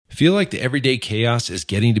Feel like the everyday chaos is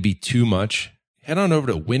getting to be too much? Head on over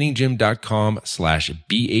to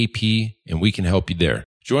winninggym.com/BAP and we can help you there.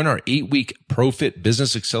 Join our 8-week ProFit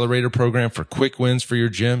Business Accelerator program for quick wins for your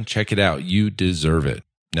gym. Check it out. You deserve it.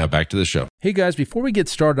 Now back to the show. Hey guys, before we get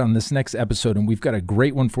started on this next episode, and we've got a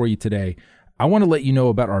great one for you today, I want to let you know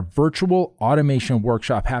about our virtual automation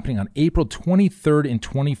workshop happening on April 23rd and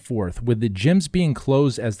 24th. With the gyms being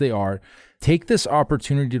closed as they are, take this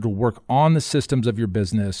opportunity to work on the systems of your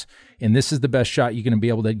business. And this is the best shot you're going to be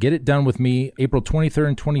able to get it done with me, April 23rd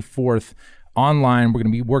and 24th online. We're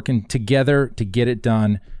going to be working together to get it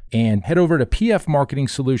done. And head over to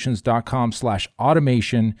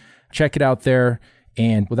pfmarketingsolutions.com/automation. Check it out there.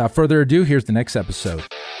 And without further ado, here's the next episode.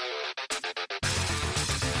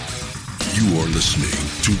 You are listening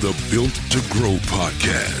to the Built to Grow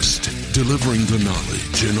podcast, delivering the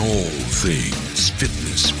knowledge in all things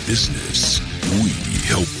fitness business. We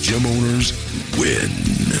help gym owners win.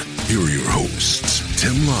 Here are your hosts,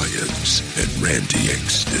 Tim Lyons and Randy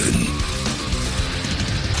Engston.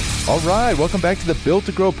 All right, welcome back to the Built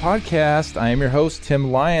to Grow podcast. I am your host,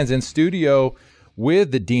 Tim Lyons, in studio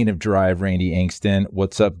with the Dean of Drive, Randy Engston.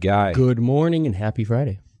 What's up, guy? Good morning and happy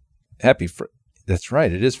Friday. That's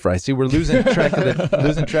right. It is Friday. See, we're losing track of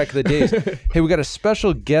the days. Hey, we got a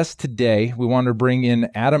special guest today. We wanted to bring in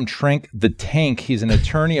Adam Trenk, the Tank. He's an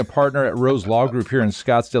attorney, a partner at Rose Law Group here in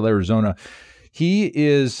Scottsdale, Arizona. He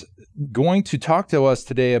is going to talk to us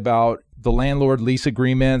today about the landlord lease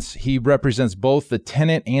agreements. He represents both the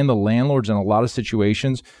tenant and the landlords in a lot of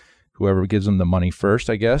situations. Whoever gives them the money first,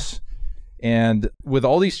 I guess. And with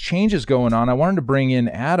all these changes going on, I wanted to bring in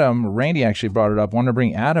Adam. Randy actually brought it up. I wanted to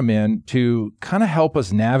bring Adam in to kind of help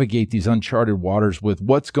us navigate these uncharted waters with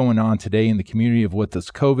what's going on today in the community of what this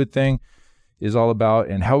COVID thing is all about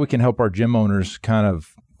and how we can help our gym owners kind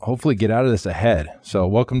of hopefully get out of this ahead. So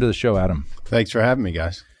welcome to the show, Adam. Thanks for having me,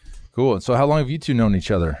 guys. Cool. And so how long have you two known each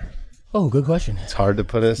other? Oh, good question. It's hard to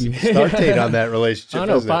put a start date on that relationship. I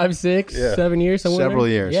don't know, 5, 6, 7 years. Several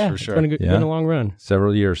years, yeah, for sure. It's been a long run.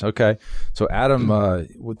 Several years. Okay. So Adam,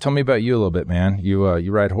 tell me about you a little bit, man.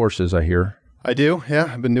 You ride horses, I hear. I do, yeah.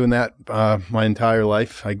 I've been doing that my entire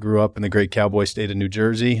life. I grew up in the great cowboy state of New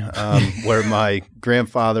Jersey, where my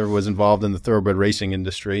grandfather was involved in the thoroughbred racing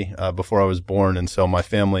industry before I was born. And so my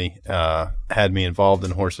family had me involved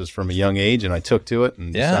in horses from a young age, and I took to it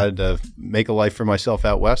and decided to make a life for myself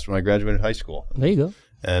out west when I graduated high school. There you go.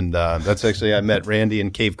 And that's actually, I met Randy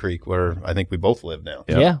in Cave Creek, where I think we both live now.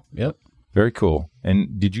 Yep. Yeah. Very cool.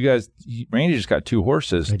 And did you guys, Randy just got 2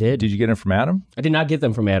 horses. I did. Did you get them from Adam? I did not get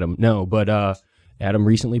them from Adam, no, but Adam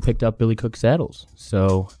recently picked up Billy Cook saddles.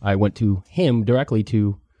 So I went to him directly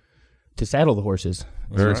to saddle the horses.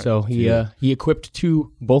 So he equipped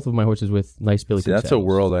both of my horses with nice Billy Cook saddles. That's a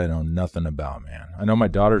world I know nothing about, man. I know my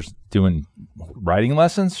daughter's doing riding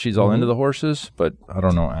lessons. She's all into the horses, but I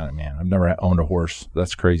don't know, man. I've never owned a horse.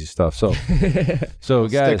 That's crazy stuff. So guys,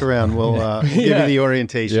 stick around. We'll give you the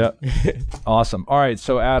orientation. Yeah. Awesome. All right.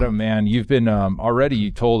 So Adam, man, you've been already.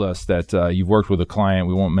 You told us that you've worked with a client.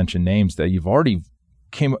 We won't mention names. That you've already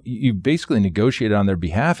you basically negotiated on their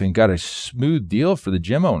behalf and got a smooth deal for the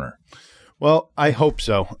gym owner. Well, I hope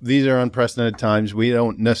so. These are unprecedented times. We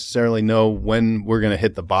don't necessarily know when we're going to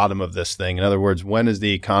hit the bottom of this thing. In other words, when is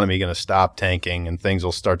the economy going to stop tanking and things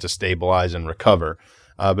will start to stabilize and recover?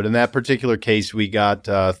 But in that particular case, we got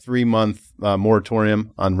a 3-month moratorium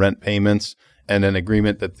on rent payments and an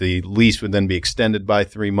agreement that the lease would then be extended by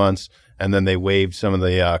 3 months. And then they waived some of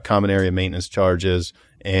the common area maintenance charges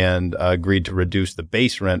and agreed to reduce the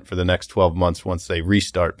base rent for the next 12 months once they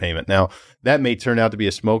restart payment. Now, that may turn out to be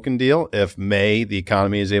a smoking deal. If the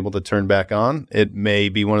economy is able to turn back on, it may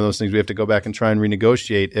be one of those things we have to go back and try and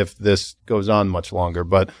renegotiate if this goes on much longer.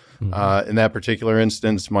 But in that particular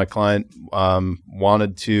instance, my client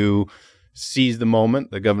wanted to seize the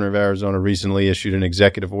moment. The governor of Arizona recently issued an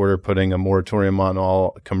executive order putting a moratorium on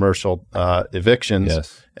all commercial evictions.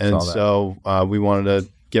 Yes, and so we wanted to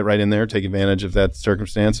get right in there, take advantage of that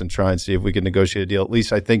circumstance, and try and see if we could negotiate a deal, at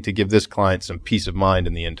least I think to give this client some peace of mind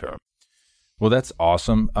in the interim. Well, that's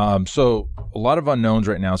awesome. So a lot of unknowns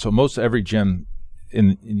right now. So most every gym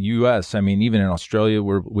in the U.S., I mean, even in Australia,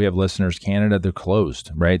 where we have listeners, Canada, they're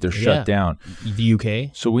closed, right? They're shut down. The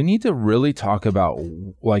UK. So we need to really talk about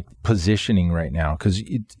like positioning right now because,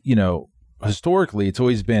 historically, it's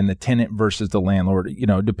always been the tenant versus the landlord,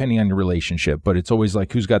 depending on your relationship. But it's always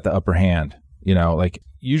like who's got the upper hand, like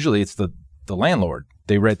usually it's the landlord.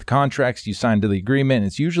 They write the contracts, you sign to the agreement, and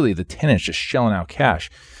it's usually the tenant's just shelling out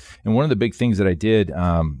cash. And one of the big things that I did,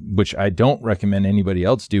 which I don't recommend anybody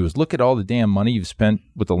else do, is look at all the damn money you've spent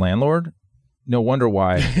with the landlord. No wonder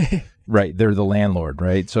why Right. They're the landlord,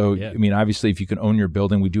 right? So, Yeah. I mean, obviously, if you can own your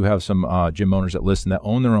building, we do have some gym owners that listen that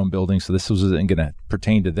own their own building. So this isn't going to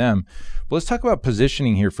pertain to them. But let's talk about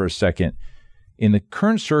positioning here for a second. In the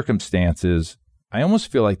current circumstances, I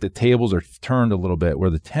almost feel like the tables are turned a little bit where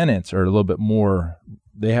the tenants are a little bit more,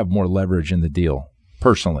 they have more leverage in the deal,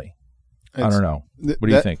 personally. I don't know. What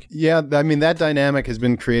do you think? Yeah, I mean, that dynamic has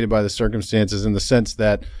been created by the circumstances in the sense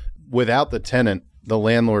that without the tenant, the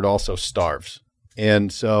landlord also starves.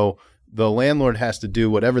 And so the landlord has to do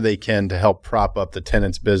whatever they can to help prop up the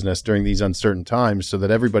tenant's business during these uncertain times so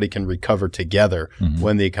that everybody can recover together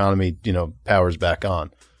when the economy, powers back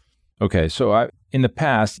on. Okay. So in the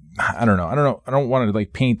past, I don't know. I don't want to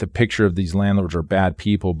like paint the picture of these landlords are bad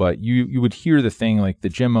people, but you would hear the thing like the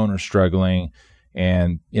gym owner's struggling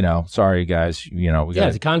and, sorry guys, we got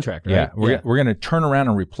it's a contract, right? Yeah. We're going to turn around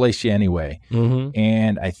and replace you anyway.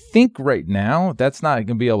 And I think right now that's not going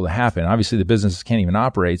to be able to happen. Obviously the businesses can't even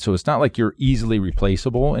operate. So it's not like you're easily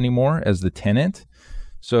replaceable anymore as the tenant.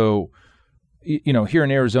 So, here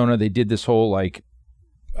in Arizona, they did this whole like,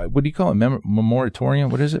 what do you call it? Moratorium?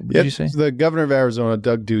 What is it? What did you say? The governor of Arizona,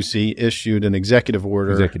 Doug Ducey, issued an executive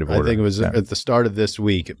order. I think it was at the start of this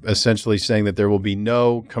week, essentially saying that there will be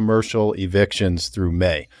no commercial evictions through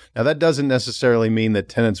May. Now, that doesn't necessarily mean that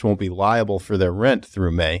tenants won't be liable for their rent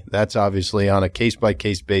through May. That's obviously on a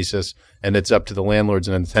case-by-case basis, and it's up to the landlords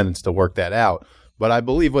and the tenants to work that out. But I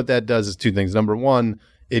believe what that does is two things. Number one,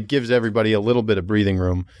 it gives everybody a little bit of breathing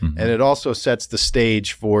room, and it also sets the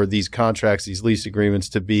stage for these contracts, these lease agreements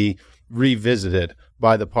to be revisited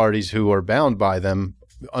by the parties who are bound by them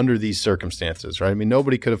under these circumstances, right? I mean,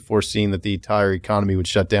 nobody could have foreseen that the entire economy would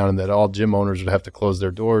shut down and that all gym owners would have to close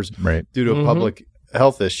their doors due to a public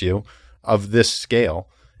health issue of this scale.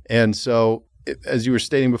 And so, as you were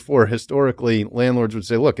stating before, historically, landlords would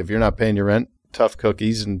say, look, if you're not paying your rent, tough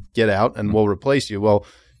cookies and get out and we'll replace you. Well,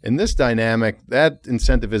 in this dynamic, that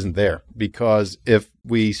incentive isn't there because if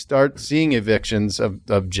we start seeing evictions of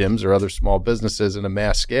gyms or other small businesses in a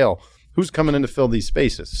mass scale, who's coming in to fill these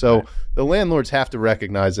spaces? So the landlords have to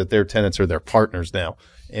recognize that their tenants are their partners now.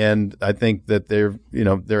 And I think that their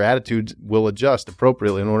attitudes will adjust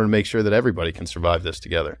appropriately in order to make sure that everybody can survive this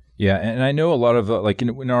together. Yeah, and I know a lot of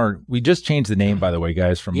we just changed the name, by the way,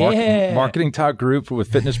 guys, from Marketing Talk Group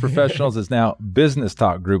with Fitness Professionals is now Business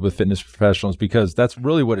Talk Group with Fitness Professionals because that's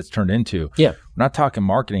really what it's turned into. Yeah, we're not talking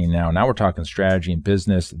marketing now. Now we're talking strategy and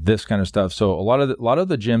business, this kind of stuff. So a lot of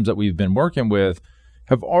the gyms that we've been working with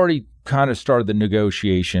have already kind of started the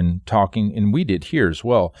negotiation, talking, and we did here as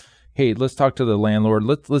well. Hey, let's talk to the landlord.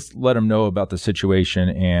 Let's let them know about the situation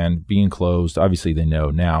and being closed. Obviously, they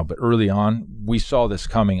know now, but early on, we saw this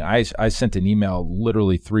coming. I sent an email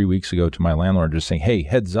literally 3 weeks ago to my landlord just saying, hey,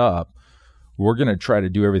 heads up, we're going to try to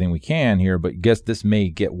do everything we can here, but guess this may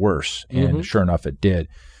get worse. And sure enough, it did.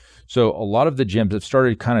 So a lot of the gyms have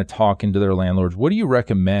started kind of talking to their landlords. What do you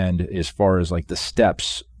recommend as far as like the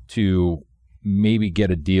steps to maybe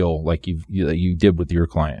get a deal like you did with your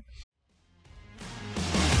client?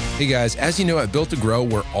 Hey guys, as you know, at Built to Grow,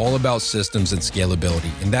 we're all about systems and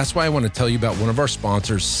scalability. And that's why I want to tell you about one of our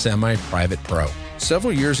sponsors, Semi-Private Pro.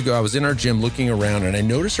 Several years ago, I was in our gym looking around and I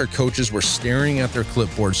noticed our coaches were staring at their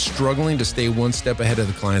clipboards, struggling to stay one step ahead of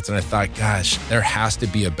the clients. And I thought, gosh, there has to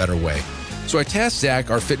be a better way. So I tasked Zach,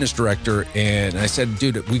 our fitness director, and I said,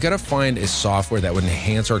 dude, we got to find a software that would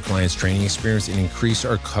enhance our clients' training experience and increase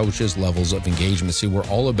our coaches' levels of engagement. See, we're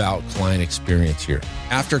all about client experience here.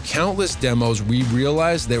 After countless demos, we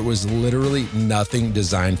realized there was literally nothing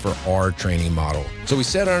designed for our training model. So we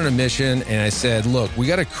set out on a mission, and I said, look, we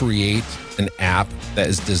got to create an app that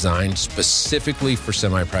is designed specifically for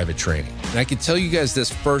semi-private training. And I can tell you guys this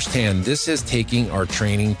firsthand, this is taking our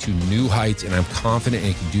training to new heights, and I'm confident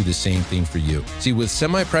it can do the same thing for you. See, with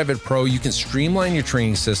Semi-Private Pro, you can streamline your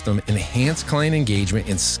training system, enhance client engagement,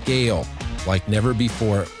 and scale like never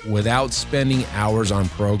before without spending hours on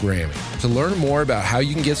programming. To learn more about how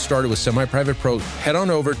you can get started with Semi-Private Pro, head on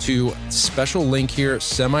over to special link here,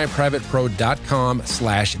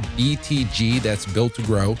 semiprivatepro.com/BTG. That's Built to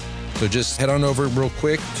Grow. So just head on over real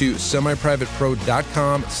quick to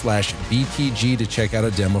semiprivatepro.com/BTG to check out a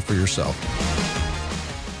demo for yourself.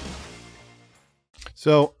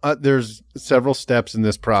 So there's several steps in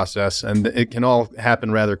this process, and it can all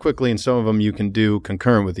happen rather quickly, and some of them you can do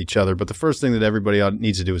concurrent with each other. But the first thing that everybody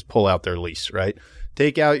needs to do is pull out their lease, right?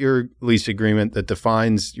 Take out your lease agreement that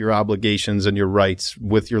defines your obligations and your rights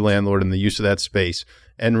with your landlord and the use of that space,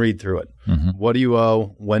 and read through it. What do you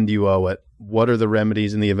owe? When do you owe it? What are the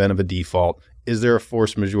remedies in the event of a default? Is there a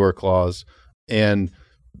force majeure clause? And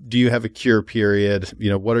do you have a cure period?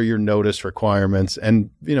 What are your notice requirements? And,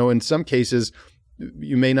 in some cases,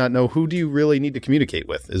 you may not know, who do you really need to communicate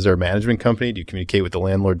with? Is there a management company? Do you communicate with the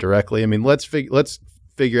landlord directly? I mean, let's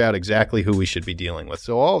figure out exactly who we should be dealing with.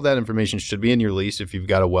 So all of that information should be in your lease if you've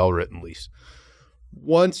got a well-written lease.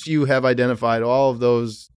 Once you have identified all of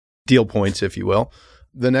those deal points, if you will,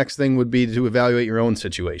 the next thing would be to evaluate your own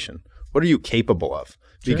situation. What are you capable of?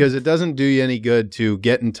 Sure. Because it doesn't do you any good to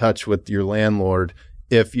get in touch with your landlord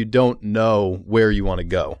if you don't know where you want to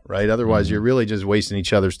go, right? Otherwise, you're really just wasting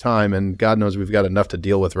each other's time. And God knows we've got enough to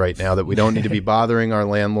deal with right now that we don't need to be bothering our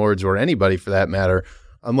landlords or anybody for that matter,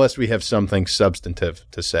 unless we have something substantive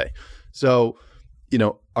to say. So,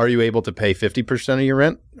 are you able to pay 50% of your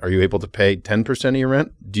rent? Are you able to pay 10% of your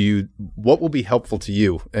rent? What will be helpful to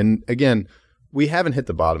you? And again, we haven't hit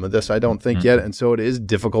the bottom of this, I don't think yet. And so it is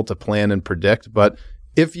difficult to plan and predict, but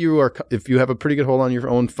if you have a pretty good hold on your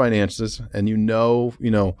own finances and you know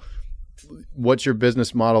what your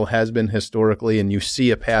business model has been historically and you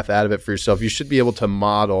see a path out of it for yourself, you should be able to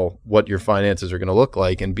model what your finances are going to look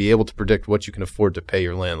like and be able to predict what you can afford to pay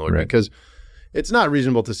your landlord. Right. Because it's not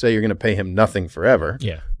reasonable to say you're going to pay him nothing forever.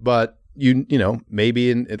 Yeah. But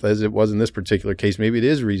maybe as it was in this particular case, maybe it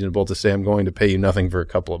is reasonable to say I'm going to pay you nothing for a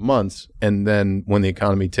couple of months, and then when the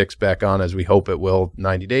economy ticks back on, as we hope it will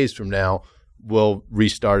 90 days from now, we'll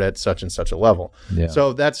restart at such and such a level. Yeah.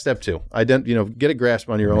 So that's step 2. Get a grasp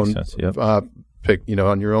on your own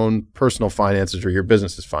on your own personal finances or your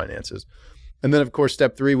business's finances. And then of course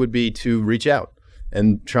step 3 would be to reach out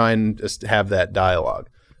and try and just have that dialogue.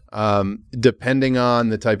 Depending on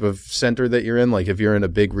the type of center that you're in, like if you're in a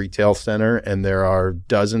big retail center and there are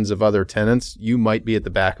dozens of other tenants, you might be at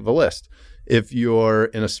the back of a list. If you're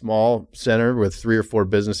in a small center with 3 or 4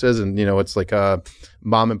 businesses and, it's like a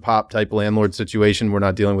mom and pop type landlord situation, we're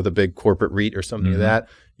not dealing with a big corporate REIT or something like that,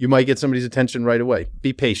 you might get somebody's attention right away.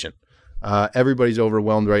 Be patient. Everybody's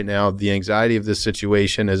overwhelmed right now. The anxiety of this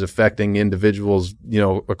situation is affecting individuals,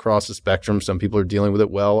 across the spectrum. Some people are dealing with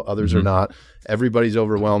it well, others are not. Everybody's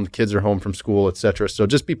overwhelmed. Kids are home from school, et cetera. So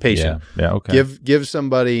just be patient. Yeah. Okay. Give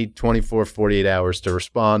somebody 24, 48 hours to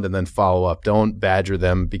respond and then follow up. Don't badger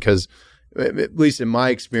them because, at least in my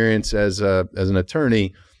experience as an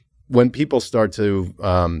attorney, when people start to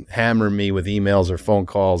hammer me with emails or phone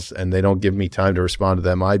calls and they don't give me time to respond to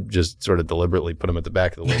them, I just sort of deliberately put them at the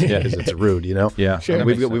back of the list because it's rude, Yeah, sure.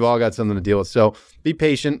 We've all got something to deal with. So be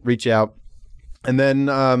patient, reach out, and then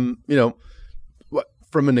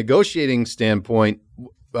from a negotiating standpoint,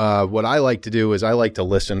 what I like to do is I like to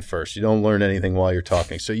listen first. You don't learn anything while you're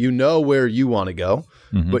talking. So where you want to go,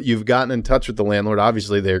 but you've gotten in touch with the landlord.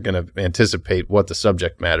 Obviously, they're going to anticipate what the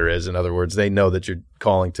subject matter is. In other words, they know that you're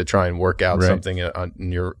calling to try and work out something on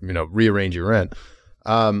your, rearrange your rent.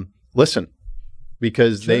 Listen,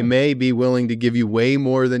 because they may be willing to give you way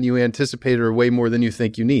more than you anticipated or way more than you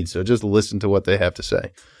think you need. So just listen to what they have to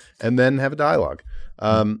say and then have a dialogue.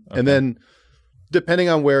 And then depending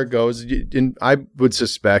on where it goes, I would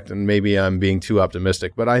suspect, and maybe I'm being too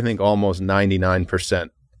optimistic, but I think almost 99%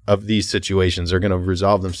 of these situations are going to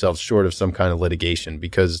resolve themselves short of some kind of litigation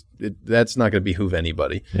because that's not going to behoove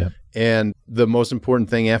anybody. Yeah. And the most important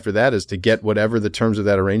thing after that is to get whatever the terms of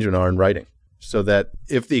that arrangement are in writing so that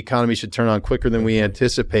if the economy should turn on quicker than we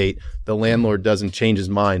anticipate, the landlord doesn't change his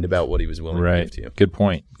mind about what he was willing to give to you. Good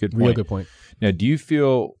point. Real good point. Now, do you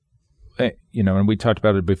feel... and we talked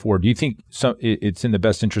about it before. Do you think it's in the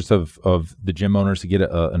best interest of the gym owners to get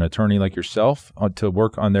an attorney like yourself to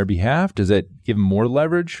work on their behalf? Does it give them more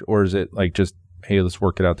leverage, or is it like just, hey, let's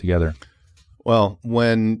work it out together? Well,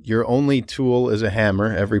 when your only tool is a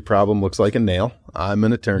hammer, every problem looks like a nail. I'm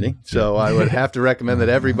an attorney, so I would have to recommend that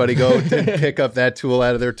everybody go to pick up that tool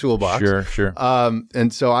out of their toolbox. Sure.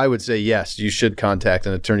 And so I would say, yes, you should contact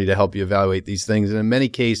an attorney to help you evaluate these things. And in many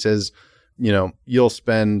cases, you'll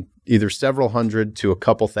spend either several hundred to a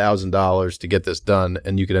couple $1,000s to get this done,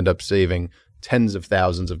 and you could end up saving tens of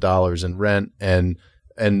thousands of dollars in rent and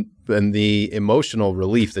the emotional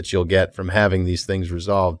relief that you'll get from having these things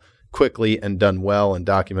resolved quickly and done well and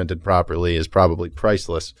documented properly is probably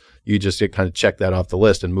priceless. You just kind of check that off the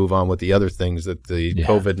list and move on with the other things that the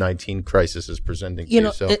COVID-19 crisis is presenting to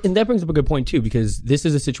you. So, and that brings up a good point too, because this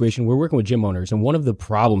is a situation we're working with gym owners, and one of the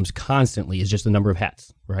problems constantly is just the number of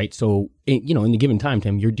hats, right? So, in the given time,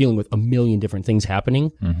 Tim, you're dealing with a million different things happening.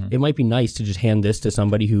 It might be nice to just hand this to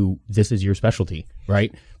somebody who this is your specialty,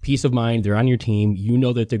 right? Peace of mind, they're on your team. You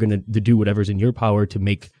know that they're going to do whatever's in your power to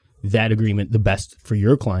make that agreement the best for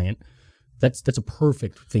your client. That's a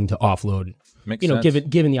perfect thing to offload. Makes sense.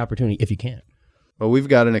 Given the opportunity, if you can. Well, we've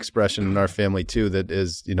got an expression in our family too that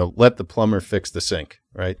is, let the plumber fix the sink,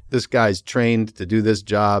 right? This guy's trained to do this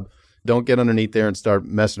job. Don't get underneath there and start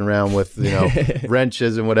messing around with,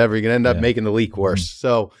 wrenches and whatever. You're going to end up making the leak worse.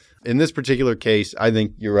 So In this particular case, I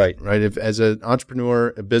think you're right? If as an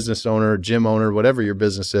entrepreneur, a business owner, gym owner, whatever your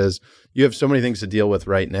business is, you have so many things to deal with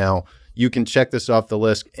right now. You can check this off the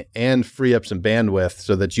list and free up some bandwidth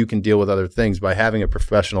so that you can deal with other things by having a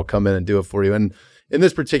professional come in and do it for you. And in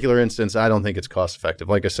this particular instance, I don't think it's cost effective.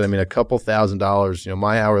 Like I said, I mean, a couple $1,000s,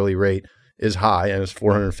 my hourly rate is high and it's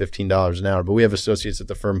 $415 an hour. But we have associates at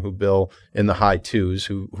the firm who bill in the high twos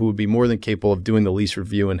who would be more than capable of doing the lease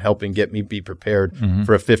review and helping get me be prepared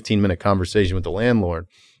for a 15-minute conversation with the landlord.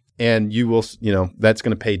 And you will, that's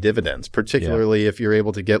going to pay dividends, particularly if you're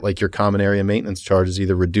able to get like your common area maintenance charges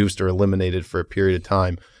either reduced or eliminated for a period of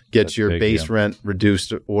time, get your base rent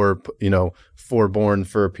reduced or, forborne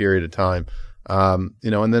for a period of time. And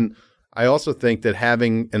then I also think that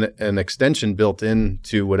having an extension built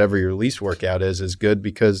into whatever your lease workout is good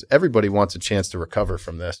because everybody wants a chance to recover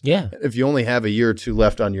from this. Yeah. If you only have a year or two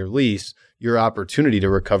left on your lease, your opportunity to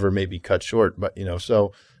recover may be cut short. But,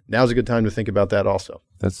 so now's a good time to think about that also.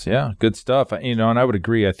 That's, good stuff. And I would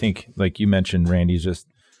agree. I think, like you mentioned, Randy, just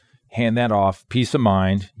hand that off, peace of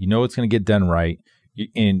mind. It's going to get done right.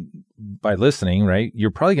 And by listening, right,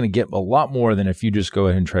 you're probably going to get a lot more than if you just go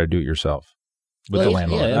ahead and try to do it yourself. With the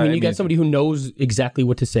landlord. Yeah, you got somebody who knows exactly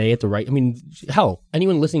what to say at the right. Hell,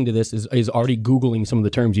 anyone listening to this is already Googling some of the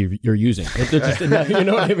terms you're using. Just, you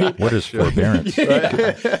know what I mean? What is forbearance?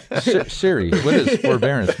 Siri, what does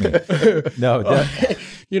forbearance mean? No,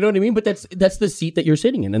 you know what I mean. But that's the seat that you're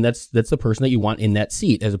sitting in, and that's the person that you want in that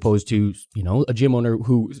seat, as opposed to a gym owner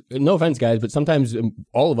who. No offense, guys, but sometimes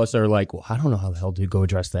all of us are like, well, I don't know how the hell to go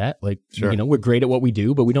address that. Like, we're great at what we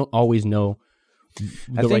do, but we don't always know.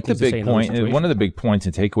 I think the big point, one of the big points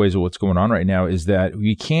and takeaways of what's going on right now is that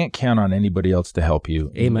you can't count on anybody else to help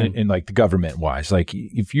you. Amen. And like the government wise, like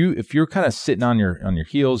if you're kind of sitting on your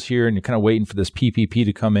heels here and you're kind of waiting for this PPP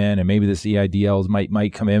to come in and maybe this EIDL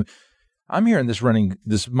might come in, I'm hearing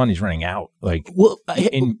this money's running out. Like, well,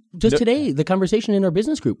 today, the conversation in our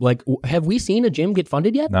business group, like, have we seen a gym get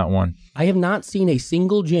funded yet? Not one. I have not seen a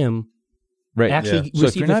single gym. Right. Actually, so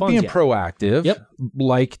if you're not being proactive,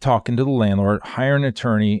 like talking to the landlord, hire an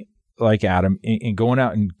attorney like Adam and going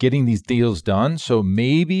out and getting these deals done. So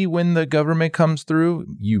maybe when the government comes through,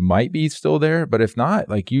 you might be still there. But if not,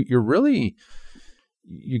 like you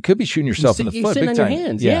could be shooting yourself in the foot. You're sitting on your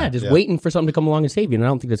hands. Just waiting for something to come along and save you. And I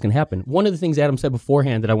don't think that's going to happen. One of the things Adam said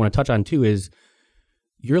beforehand that I want to touch on too is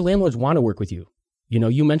your landlords want to work with you.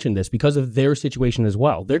 You mentioned this because of their situation as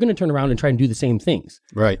well. They're going to turn around and try and do the same things.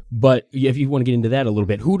 Right. But if you want to get into that a little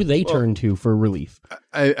bit, who do they turn to for relief?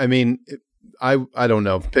 I mean, I don't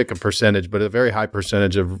know, pick a percentage, but a very high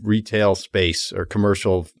percentage of retail space or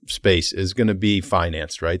commercial space is going to be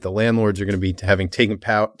financed, right? The landlords are going to be having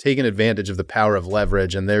taken advantage of the power of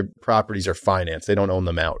leverage and their properties are financed. They don't own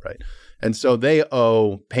them outright. And so they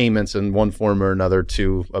owe payments in one form or another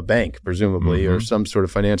to a bank, presumably, or some sort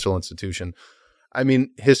of financial institution. I mean,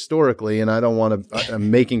 historically, and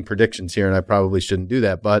I'm making predictions here and I probably shouldn't do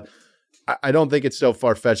that, but I don't think it's so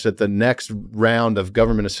far-fetched that the next round of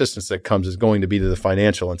government assistance that comes is going to be to the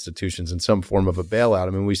financial institutions in some form of a bailout. I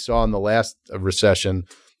mean, we saw in the last recession,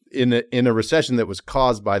 in a recession that was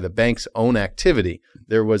caused by the bank's own activity,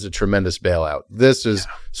 there was a tremendous bailout. This is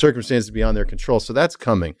circumstances beyond their control, so that's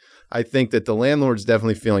coming. I think that the landlord's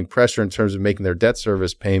definitely feeling pressure in terms of making their debt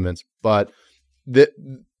service payments, but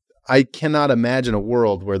I cannot imagine a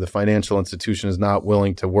world where the financial institution is not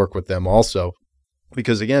willing to work with them also,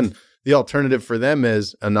 because again, the alternative for them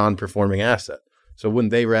is a non-performing asset. So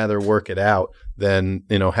wouldn't they rather work it out than,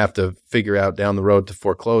 have to figure out down the road to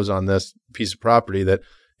foreclose on this piece of property that,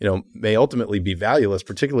 may ultimately be valueless,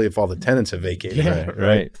 particularly if all the tenants have vacated. Yeah,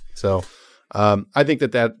 right. So I think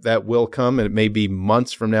that will come, and it may be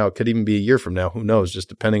months from now. It could even be a year from now. Who knows? Just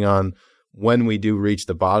depending on when we do reach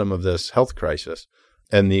the bottom of this health crisis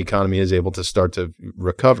and the economy is able to start to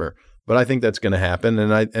recover. But I think that's going to happen.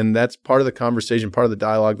 And that's part of the conversation, part of the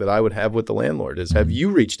dialogue that I would have with the landlord is, have you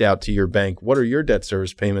reached out to your bank? What are your debt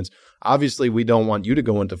service payments? Obviously, we don't want you to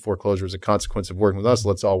go into foreclosure as a consequence of working with us.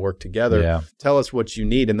 Let's all work together. Yeah. Tell us what you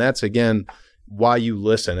need. And that's, again, why you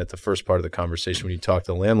listen at the first part of the conversation when you talk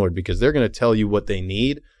to the landlord, because they're going to tell you what they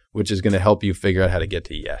need, which is going to help you figure out how to get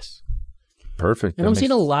to yes. Perfect. And I'm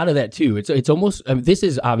seeing a lot of that too. It's almost, this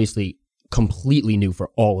is obviously completely new for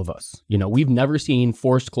all of us. We've never seen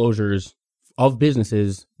forced closures of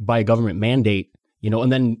businesses by a government mandate,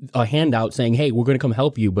 and then a handout saying, hey, we're going to come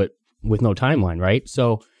help you, but with no timeline, right?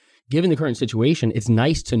 So given the current situation, it's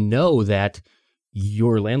nice to know that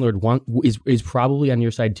your landlord is probably on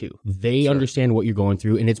your side too. They understand what you're going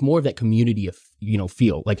through, and it's more of that community of,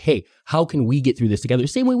 feel like, hey, how can we get through this together?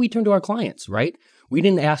 Same way we turn to our clients, right? We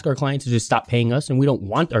didn't ask our clients to just stop paying us, and we don't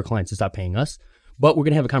want our clients to stop paying us. but we're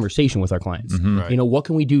going to have a conversation with our clients. Right. What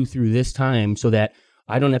can we do through this time so that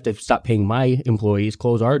I don't have to stop paying my employees,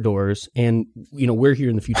 close our doors, and we're here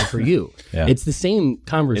in the future for you. Yeah. It's the same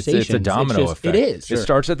conversation. It's a domino effect. It is. It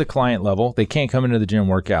starts at the client level. They can't come into the gym,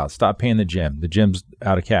 work out. Stop paying the gym. The gym's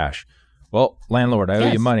out of cash. Well, landlord, I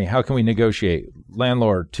owe you money. How can we negotiate?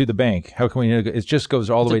 Landlord, to the bank. How can we negotiate? It just goes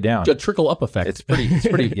all the way down. A trickle up effect. It's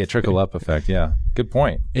pretty, yeah, trickle up effect. Yeah. Good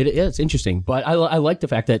point. It is interesting. But I like the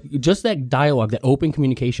fact that just that dialogue, that open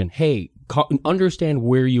communication, hey, understand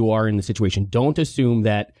where you are in the situation. Don't assume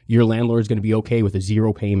that your landlord is going to be okay with a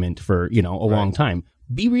zero payment for, a long time.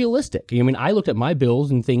 Be realistic. I mean, I looked at my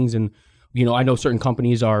bills and things and, I know certain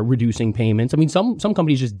companies are reducing payments. I mean, some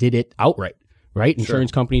companies just did it outright. Right?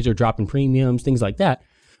 Insurance companies are dropping premiums, things like that.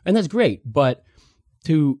 And that's great. But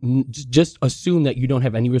to just assume that you don't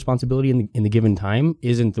have any responsibility in the given time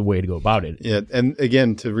isn't the way to go about it. Yeah. And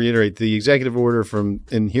again, to reiterate, the executive order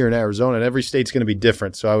here in Arizona, and every state's going to be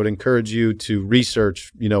different. So I would encourage you to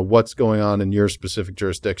research, what's going on in your specific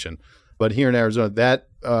jurisdiction. But here in Arizona, that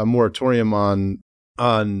moratorium on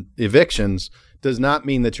evictions does not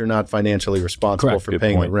mean that you're not financially responsible for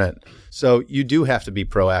paying the rent. So you do have to be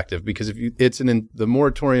proactive because the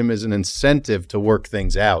moratorium is an incentive to work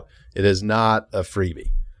things out. It is not a freebie.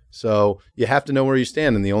 So you have to know where you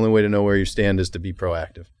stand, and the only way to know where you stand is to be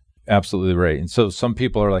proactive. Absolutely right. And so some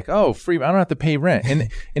people are like, "Oh, free! I don't have to pay rent." And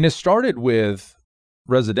it started with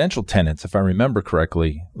residential tenants, if I remember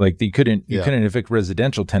correctly. Like you couldn't evict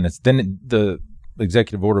residential tenants. Then the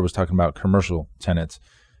executive order was talking about commercial tenants.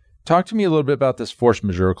 Talk to me a little bit about this force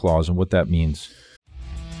majeure clause and what that means.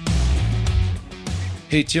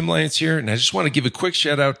 Hey, Tim Lyons here, and I just want to give a quick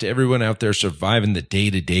shout out to everyone out there surviving the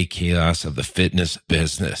day-to-day chaos of the fitness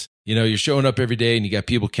business. You're showing up every day and you got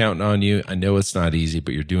people counting on you. I know it's not easy,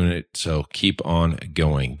 but you're doing it, so keep on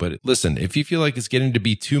going. But listen, if you feel like it's getting to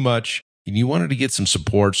be too much and you wanted to get some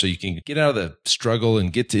support so you can get out of the struggle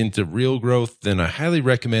and get into real growth, then I highly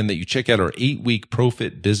recommend that you check out our 8-week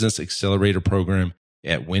ProFit Business Accelerator program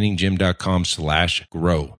at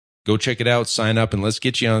winninggym.com/grow. Go check it out, sign up, and let's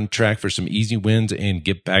get you on track for some easy wins and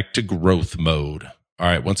get back to growth mode. All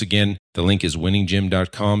right, once again, the link is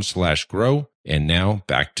winninggym.com/grow. And now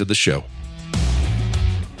back to the show.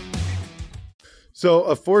 So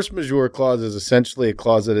a force majeure clause is essentially a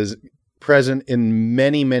clause that is present in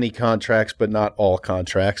many, many contracts, but not all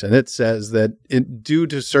contracts. And it says that due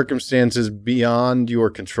to circumstances beyond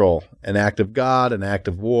your control, an act of God, an act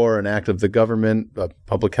of war, an act of the government, a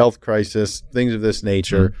public health crisis, things of this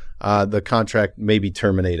nature, the contract may be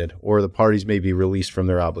terminated or the parties may be released from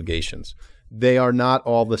their obligations. They are not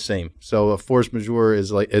all the same. So a force majeure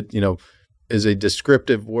is is a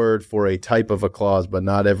descriptive word for a type of a clause, but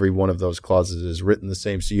not every one of those clauses is written the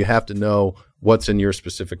same. So you have to know what's in your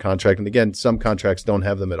specific contract. And again, some contracts don't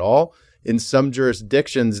have them at all. In some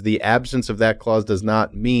jurisdictions, the absence of that clause does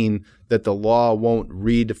not mean that the law won't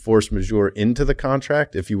read force majeure into the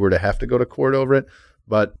contract if you were to have to go to court over it.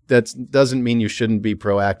 But that doesn't mean you shouldn't be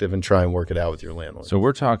proactive and try and work it out with your landlord. So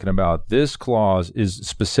we're talking about this clause is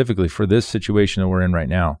specifically for this situation that we're in right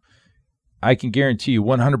now. I can guarantee you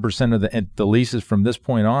 100% of the leases from this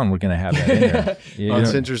point on, we're going to have that in there.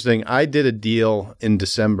 It's interesting. I did a deal in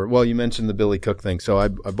December. Well, you mentioned the Billy Cook thing. So I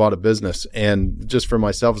bought a business, and just for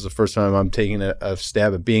myself, it's the first time I'm taking a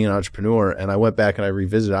stab at being an entrepreneur. And I went back and I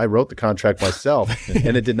revisited. I wrote the contract myself,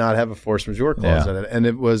 and it did not have a force majeure clause in it. And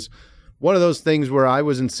it was one of those things where I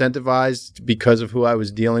was incentivized because of who I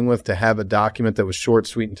was dealing with to have a document that was short,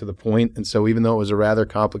 sweet, and to the point. And so even though it was a rather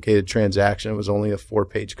complicated transaction, it was only a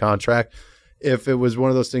 4-page contract. If it was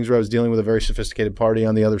one of those things where I was dealing with a very sophisticated party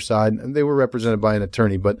on the other side, and they were represented by an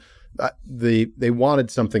attorney, but they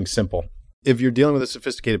wanted something simple. If you're dealing with a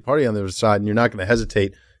sophisticated party on the other side and you're not going to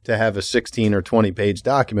hesitate to have a 16 or 20-page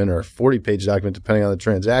document or a 40-page document, depending on the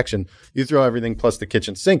transaction, you throw everything plus the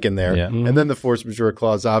kitchen sink in there, and then the force majeure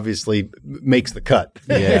clause obviously makes the cut.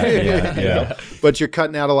 Yeah. But you're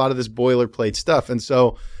cutting out a lot of this boilerplate stuff. And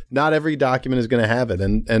so not every document is going to have it.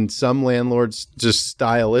 And some landlords just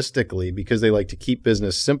stylistically, because they like to keep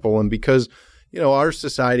business simple and because, our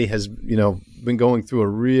society has, been going through a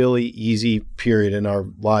really easy period in our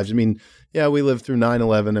lives. I mean, yeah, we lived through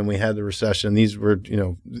 9/11 and we had the recession. These were,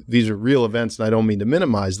 these are real events, and I don't mean to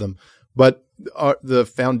minimize them, but the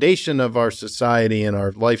foundation of our society and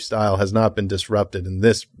our lifestyle has not been disrupted in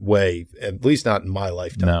this way, at least not in my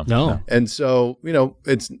lifetime. No. And so,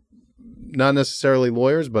 it's not necessarily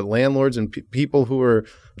lawyers, but landlords and people who are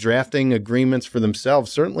drafting agreements for themselves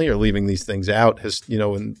certainly are leaving these things out,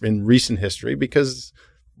 in recent history, because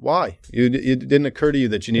why? It didn't occur to you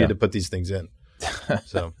that you needed to put these things in.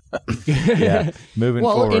 So, moving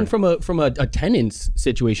well, forward. and from a tenant's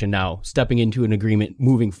situation now, stepping into an agreement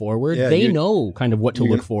moving forward, they know kind of what to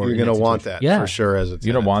look for. You're going to want that for sure as a tenant.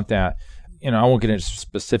 You don't want that. I won't get into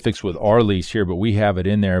specifics with our lease here, but we have it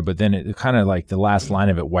in there. But then it kind of like the last line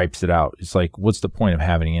of it wipes it out. It's like, what's the point of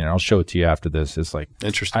having it in? I'll show it to you after this. It's like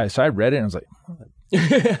interesting. So I read it and I was like,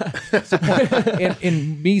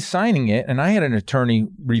 and me signing it, and I had an attorney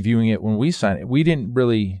reviewing it when we signed it. We didn't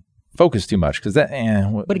really focus too much because that.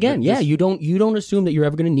 But again, you don't assume that you're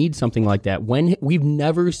ever going to need something like that. When we've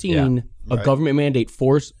never seen a government mandate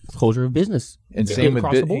force closure of business, and same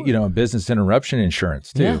with business interruption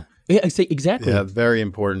insurance too. Yeah. Exactly. Yeah, very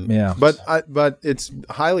important. Yeah, but it's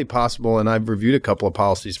highly possible, and I've reviewed a couple of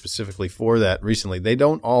policies specifically for that recently. They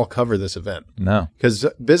don't all cover this event. No, because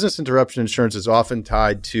business interruption insurance is often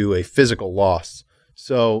tied to a physical loss.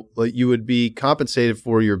 So you would be compensated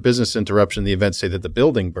for your business interruption in the event, say, that the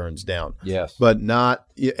building burns down. Yes, but not,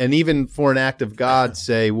 and even for an act of God,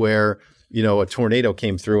 say where a tornado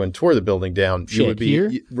came through and tore the building down. You would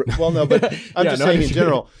be well, no, but I'm just saying in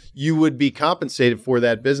general. You would be compensated for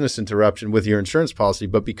that business interruption with your insurance policy.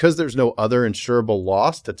 But because there's no other insurable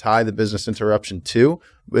loss to tie the business interruption to,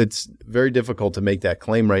 it's very difficult to make that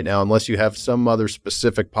claim right now unless you have some other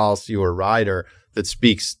specific policy or rider that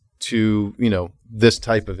speaks to, this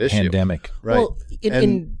type of issue. Pandemic. Right. Well,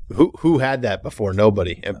 and who had that before?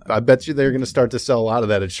 Nobody. And I bet you they're going to start to sell a lot of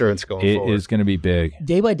that insurance going forward. It is going to be big.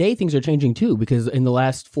 Day by day, things are changing too, because in the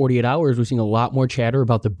last 48 hours, we're seeing a lot more chatter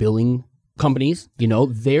about the billing companies,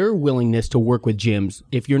 their willingness to work with gyms.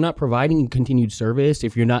 If you're not providing continued service,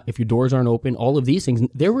 if your doors aren't open, all of these things,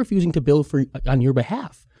 they're refusing to bill on your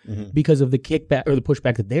behalf because of the kickback or the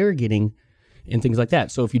pushback that they're getting and things like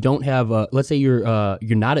that. So if you don't have, let's say you're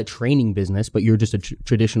not a training business, but you're just a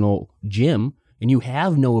traditional gym and you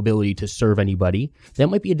have no ability to serve anybody, that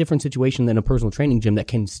might be a different situation than a personal training gym that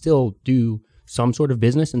can still do some sort of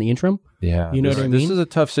business in the interim. Yeah. You know what I mean? This is a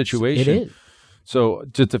tough situation. It is. So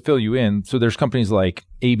just to fill you in, so there's companies like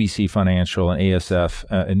ABC Financial and ASF,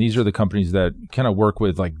 and these are the companies that kind of work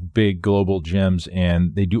with like big global gyms,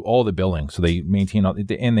 and they do all the billing. So they maintain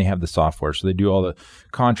and they have the software. So they do all the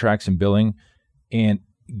contracts and billing, and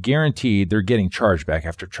guaranteed they're getting chargeback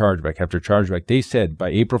after chargeback after chargeback. They said by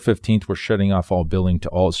April 15th, we're shutting off all billing to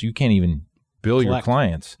all, so you can't even bill your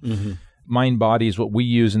clients. Mm-hmm. MindBody is what we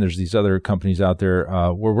use, and there's these other companies out there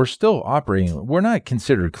where we're still operating. We're not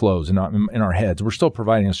considered closed in our heads. We're still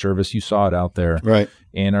providing a service. You saw it out there. Right.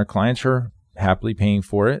 And our clients are happily paying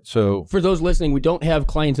for it. So for those listening, we don't have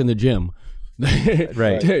clients in the gym.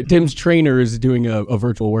 Right. Tim's trainer is doing a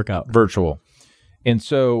virtual workout. Virtual. And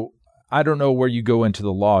so I don't know where you go into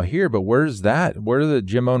the law here, but where's that? Where are the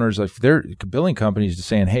gym owners, like their billing companies, just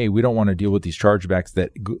saying, hey, we don't want to deal with these chargebacks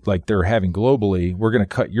that like they're having globally. We're going to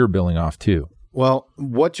cut your billing off too. Well,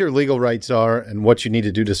 what your legal rights are and what you need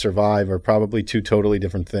to do to survive are probably two totally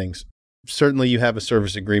different things. Certainly you have a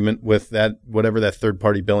service agreement with that, whatever that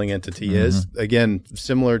third-party billing entity is. Again,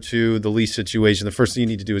 similar to the lease situation, the first thing you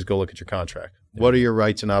need to do is go look at your contract. Yeah. What are your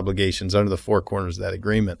rights and obligations under the four corners of that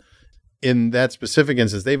agreement? In that specific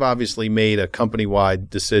instance, they've obviously made a company-wide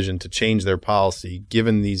decision to change their policy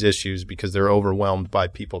given these issues because they're overwhelmed by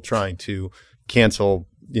people trying to cancel,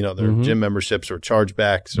 their gym memberships or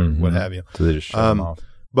chargebacks or what have you. So they just shut them off.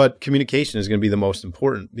 But communication is going to be the most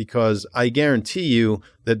important because I guarantee you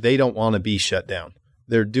that they don't want to be shut down.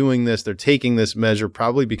 They're doing this. They're taking this measure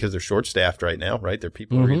probably because they're short-staffed right now, right? Their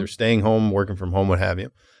people are either staying home, working from home, what have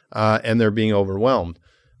you, and they're being overwhelmed.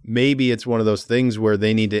 Maybe it's one of those things where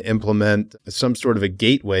they need to implement some sort of a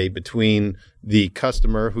gateway between the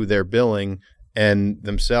customer who they're billing and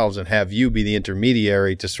themselves and have you be the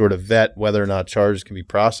intermediary to sort of vet whether or not charges can be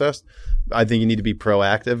processed. I think you need to be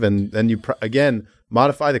proactive and then you, again,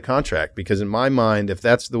 modify the contract because in my mind, if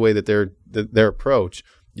that's the way that their approach,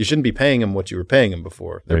 you shouldn't be paying them what you were paying them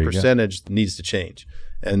before. Their percentage needs to change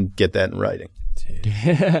and get that in writing.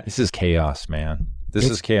 This is chaos, man. This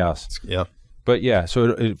is chaos. Yeah. But yeah,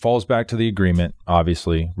 so it falls back to the agreement,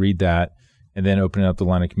 obviously. Read that, and then open up the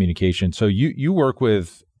line of communication. So you work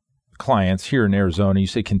with clients here in Arizona. You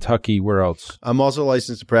say Kentucky. Where else? I'm also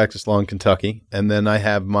licensed to practice law in Kentucky, and then I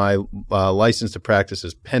have my license to practice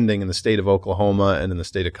is pending in the state of Oklahoma and in the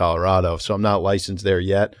state of Colorado. So I'm not licensed there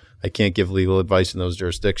yet. I can't give legal advice in those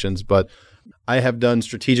jurisdictions, but I have done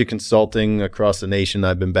strategic consulting across the nation.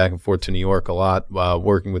 I've been back and forth to New York a lot,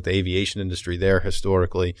 working with the aviation industry there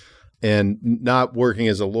historically. And not working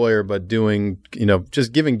as a lawyer, but doing,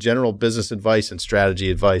 just giving general business advice and strategy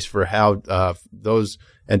advice for how those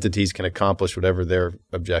entities can accomplish whatever their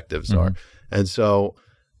objectives are. And so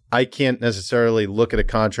I can't necessarily look at a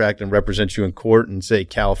contract and represent you in court and say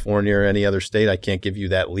California or any other state. I can't give you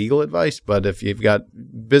that legal advice. But if you've got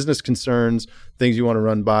business concerns, things you want to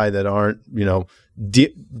run by that aren't,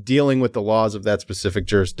 dealing with the laws of that specific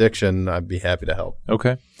jurisdiction, I'd be happy to help.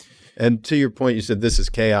 Okay. And to your point, you said this is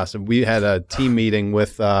chaos. And we had a team meeting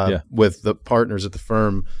with the partners at the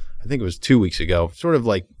firm, I think it was 2 weeks ago, sort of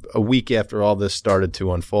like a week after all this started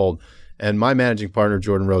to unfold. And my managing partner,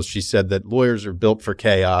 Jordan Rose, she said that lawyers are built for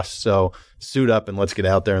chaos. So suit up and let's get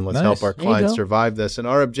out there and let's help our clients survive this. And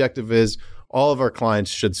our objective is all of our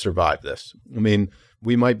clients should survive this. I mean,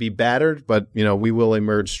 we might be battered, but we will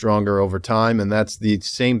emerge stronger over time. And that's the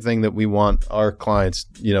same thing that we want our clients,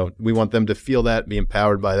 we want them to feel that, be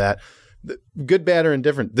empowered by that. Good, bad, or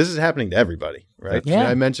indifferent. This is happening to everybody, right? Yeah.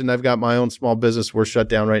 I mentioned I've got my own small business. We're shut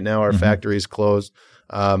down right now. Our factory is closed.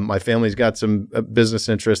 My family's got some business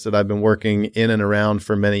interests that I've been working in and around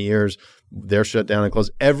for many years. They're shut down and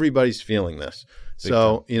closed. Everybody's feeling this.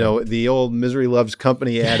 So, the old misery loves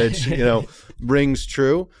company adage, rings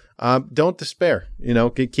true. Don't despair.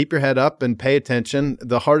 Keep your head up and pay attention.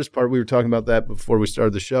 The hardest part, we were talking about that before we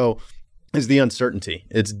started the show, is the uncertainty.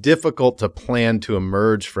 It's difficult to plan to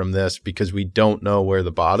emerge from this because we don't know where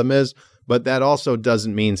the bottom is, but that also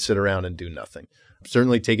doesn't mean sit around and do nothing.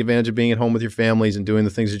 Certainly take advantage of being at home with your families and doing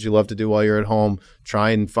the things that you love to do while you're at home.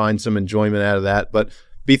 Try and find some enjoyment out of that, but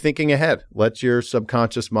be thinking ahead. Let your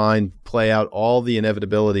subconscious mind play out all the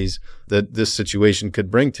inevitabilities that this situation could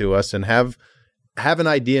bring to us, and have an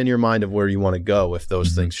idea in your mind of where you want to go if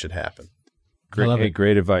those things should happen.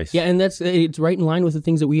 Great advice. Yeah, and it's right in line with the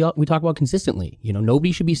things that we talk about consistently.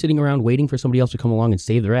 Nobody should be sitting around waiting for somebody else to come along and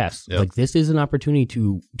save their ass. Yep. Like, this is an opportunity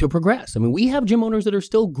to progress. I mean, we have gym owners that are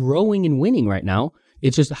still growing and winning right now.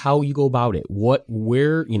 It's just how you go about it. What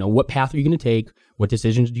path are you going to take? What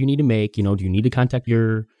decisions do you need to make? Do you need to contact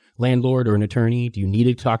your landlord or an attorney? Do you need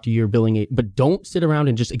to talk to your billing agent? But don't sit around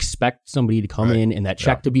and just expect somebody to come in and that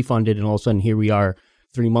check to be funded, and all of a sudden here we are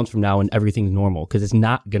 3 months from now and everything's normal, because it's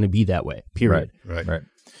not going to be that way, period. Right.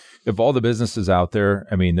 If all the businesses out there,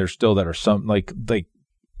 I mean, there's still that are some like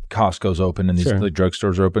Costco's open and these like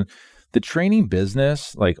drugstores are open. The training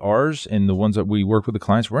business, like ours and the ones that we work with the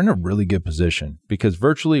clients, we're in a really good position because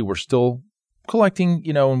virtually we're still collecting,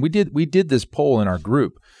 and we did this poll in our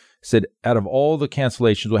group, said out of all the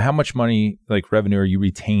cancellations, well, how much money, like revenue, are you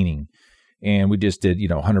retaining? And we just did,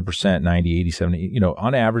 100%, 90, 80, 70,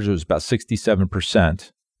 on average, it was about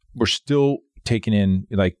 67%. We're still taking in,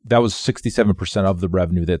 that was 67% of the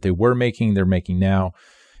revenue that they were making, they're making now.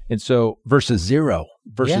 And so versus zero.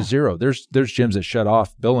 There's gyms that shut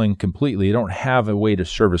off billing completely. They don't have a way to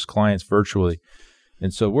service clients virtually.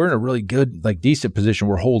 And so we're in a really good, decent position.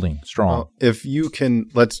 We're holding strong. Well, if you can,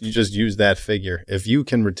 let's just use that figure. If you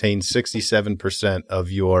can retain 67% of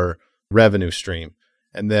your revenue stream,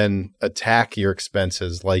 and then attack your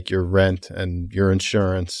expenses like your rent and your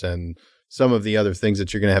insurance and some of the other things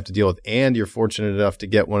that you're going to have to deal with, and you're fortunate enough to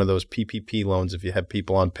get one of those PPP loans if you have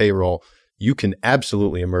people on payroll, you can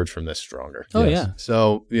absolutely emerge from this stronger. Oh, yeah.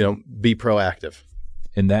 So, be proactive.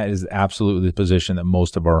 And that is absolutely the position that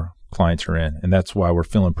most of our clients are in. And that's why we're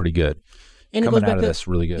feeling pretty good. And coming out of this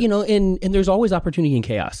really good. And there's always opportunity in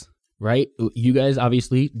chaos, right? You guys,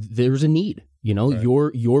 obviously, there's a need.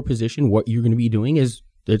 Your position, what you're going to be doing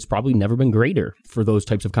it's probably never been greater for those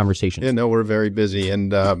types of conversations. Yeah, no, we're very busy,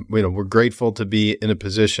 and we're grateful to be in a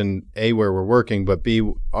position, A, where we're working, but B,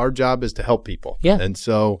 our job is to help people. Yeah. And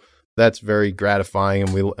so that's very gratifying,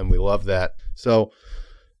 and we love that. So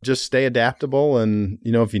just stay adaptable, and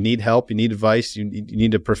if you need help, you need advice, you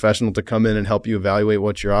need a professional to come in and help you evaluate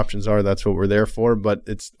what your options are. That's what we're there for. But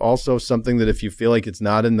it's also something that if you feel like it's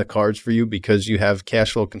not in the cards for you because you have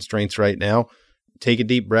cash flow constraints right now, take a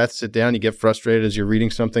deep breath, sit down. You get frustrated as you're reading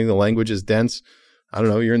something. The language is dense. I don't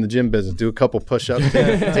know. You're in the gym business. Do a couple push-ups,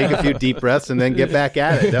 take a few deep breaths, and then get back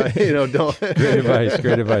at it. Don't.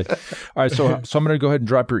 Great advice. All right. So I'm going to go ahead and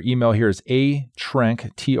drop your email here. It's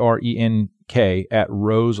Trenk, TRENK,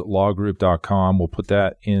 @roselawgroup.com. We'll put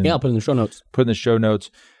that in. Yeah, I'll put it in the show notes.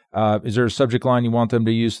 Is there a subject line you want them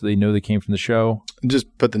to use so they know they came from the show?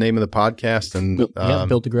 Just put the name of the podcast and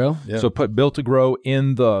Built to Grow. Yeah. So put Built to Grow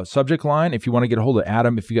in the subject line. If you want to get a hold of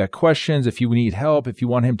Adam, if you got questions, if you need help, if you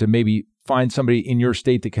want him to maybe find somebody in your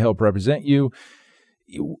state that can help represent you.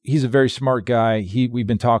 He's a very smart guy. We've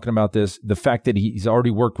been talking about this. The fact that he's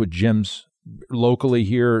already worked with gyms locally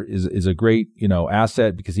here is a great,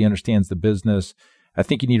 asset because he understands the business. I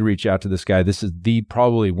think you need to reach out to this guy. This is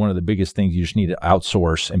probably one of the biggest things you just need to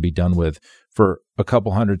outsource and be done with for a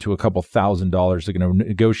couple $100 to a couple $1,000. They're going to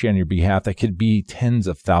negotiate on your behalf. That could be tens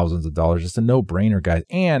of thousands of dollars. It's a no-brainer, guys.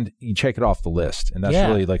 And you check it off the list. And that's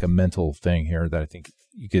really like a mental thing here that I think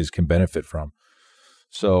you guys can benefit from.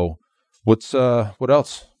 So what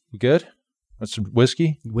else? We good? That's some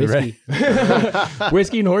whiskey. Whiskey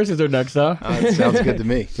and horses are next, huh? It sounds good to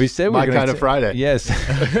me. We said my kind of Friday. Yes.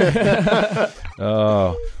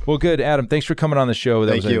 Well, good, Adam. Thanks for coming on the show.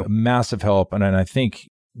 That was a massive help, and I think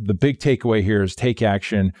the big takeaway here is take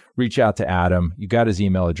action. Reach out to Adam. You got his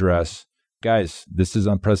email address, guys. This is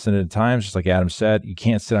unprecedented times, just like Adam said. You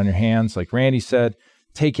can't sit on your hands, like Randy said.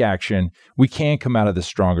 Take action. We can come out of this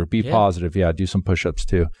stronger. Be positive. Yeah, do some push-ups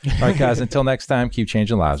too. All right, guys. Until next time, keep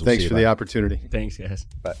changing lives. Thanks for the opportunity. Thanks, guys.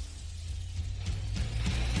 Bye.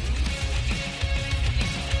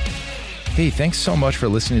 Hey, thanks so much for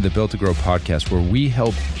listening to the Built to Grow podcast, where we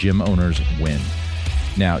help gym owners win.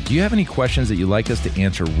 Now, do you have any questions that you'd like us to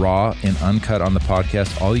answer raw and uncut on the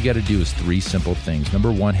podcast? All you got to do is 3 simple things.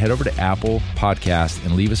 Number 1, head over to Apple Podcast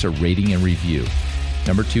and leave us a rating and review.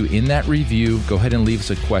 Number 2, in that review, go ahead and leave us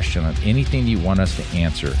a question on anything you want us to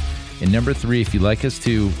answer. And number 3, if you'd like us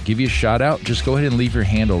to give you a shout out, just go ahead and leave your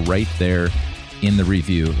handle right there in the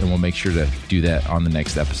review, and we'll make sure to do that on the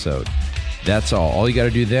next episode. That's all. All you got to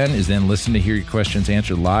do then is listen to hear your questions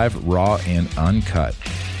answered live, raw, and uncut.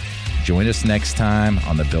 Join us next time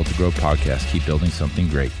on the Built to Grow podcast. Keep building something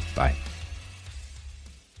great. Bye.